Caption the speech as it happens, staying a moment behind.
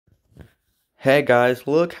Hey guys,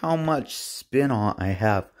 look how much spin on I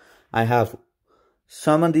have.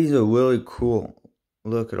 Some of these are really cool.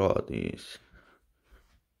 Look at all these.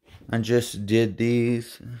 I just did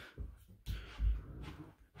these.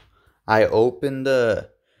 I opened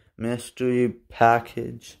the mystery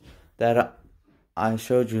package that I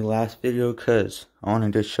showed you last video because I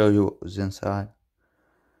wanted to show you what was inside.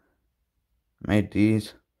 Made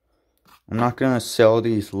these. I'm not gonna sell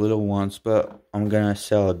these little ones, but I'm gonna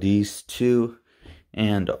sell these two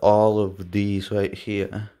and all of these right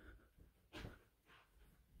here.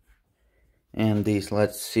 And these,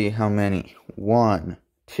 let's see how many. 1,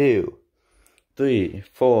 2, 3,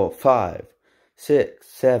 4, 5, 6,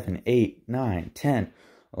 7, 8, 9, 10,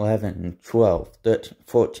 11, 12, 13,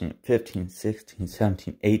 14, 15, 16,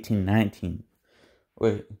 17, 18, 19.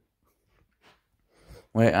 Wait,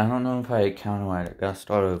 I don't know if I counted right. I gotta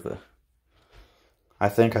start over. I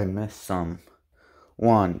think I missed some.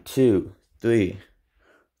 1, 2, 3,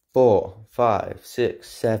 4, 5, 6,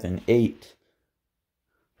 7, 8.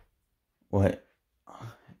 What?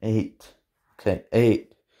 8. Okay,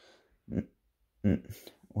 8.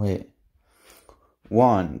 Wait.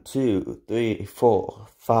 1, 2, 3, 4,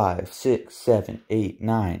 5, 6, 7, 8,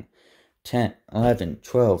 9, 10, 11,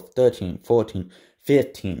 12, 13, 14,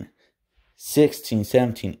 15, 16,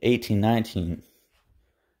 17, 18, 19.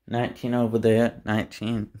 19 over there.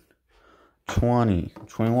 19. 20,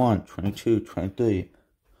 21, 22, 23.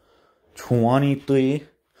 23.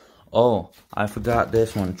 Oh, I forgot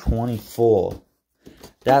this one. 24.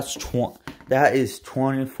 That is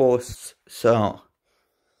 24. So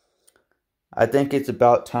I think it's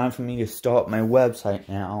about time for me to start my website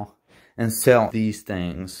now and sell these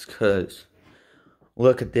things, cause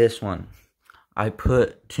look at this one. I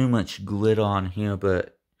put too much glitter on here, but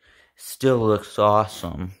it still looks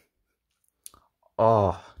awesome.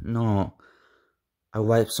 Oh no, I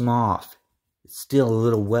wiped some off. It's still a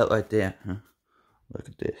little wet right there. Look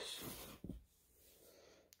at this.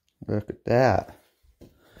 Look at that.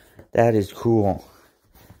 That is cool.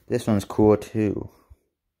 This one's cool too.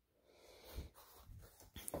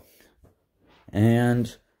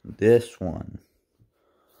 And this one.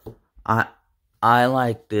 I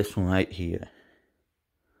like this one right here.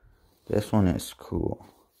 This one is cool.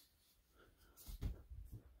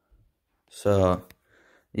 So,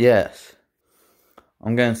 yes.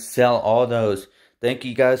 I'm going to sell all those. Thank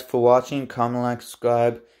you guys for watching. Comment, like,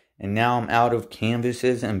 subscribe. And now I'm out of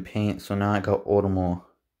canvases and paint, so now I got order more.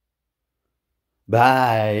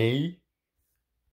 Bye.